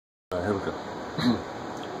Here we go.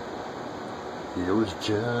 It was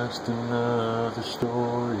just another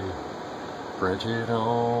story printed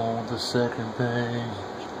on the second page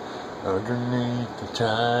underneath the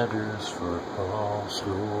Tigers football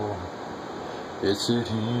score. It said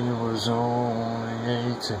he was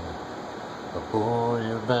only 18, a boy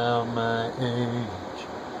about my age.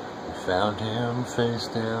 We found him face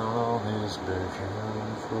down on his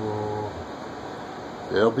bedroom floor.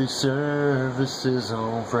 There'll be services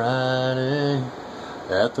on Friday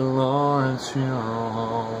at the Lawrence Funeral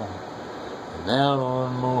Home, and out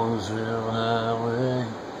on Mooresville Highway,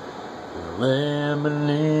 they'll lay him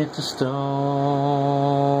beneath the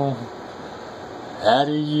stone. How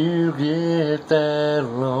do you get that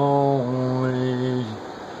lonely?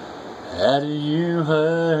 How do you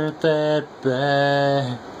hurt that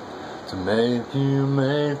bad to make you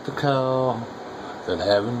make the call that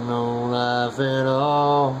having no life at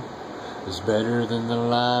all is better than the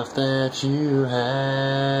life that you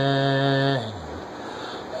had?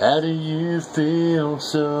 How do you feel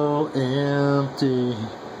so empty?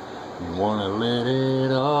 You wanna let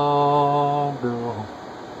it all go.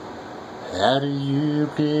 How do you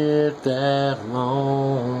get that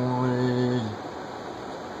lonely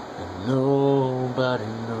and nobody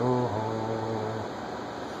knows?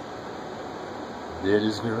 Did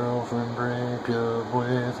his girlfriend break up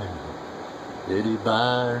with him? Did he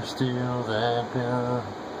buy or steal that gun?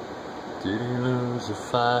 Did he lose a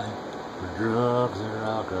fight for drugs or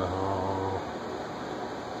alcohol?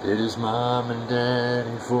 Did his mom and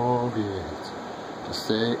daddy forget to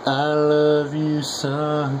say, I love you,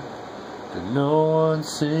 son? Did no one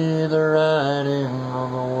see the writing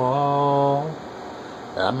on the wall?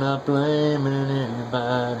 I'm not blaming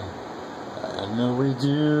anybody. I know we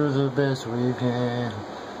do the best we can.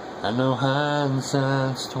 I know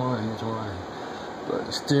hindsight's 20/20, but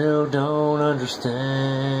I still don't understand.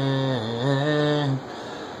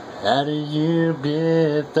 How do you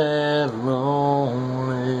get that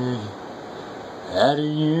lonely? How do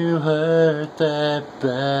you hurt that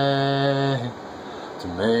bad to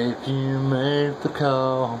make you make the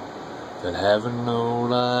call that having no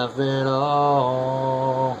life at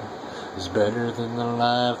all is better than the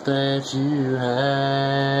life that you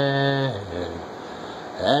had?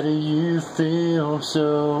 How do you feel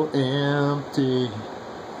so empty?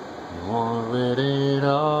 You wanna let it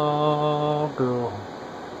all go.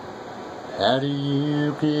 How do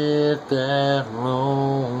you get that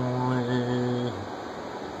lonely?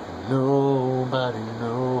 Nobody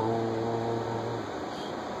knows.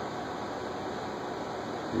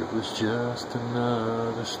 It was just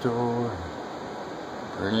another story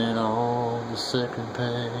printed on the second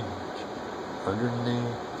page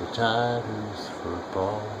underneath the Tigers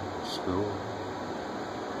football score.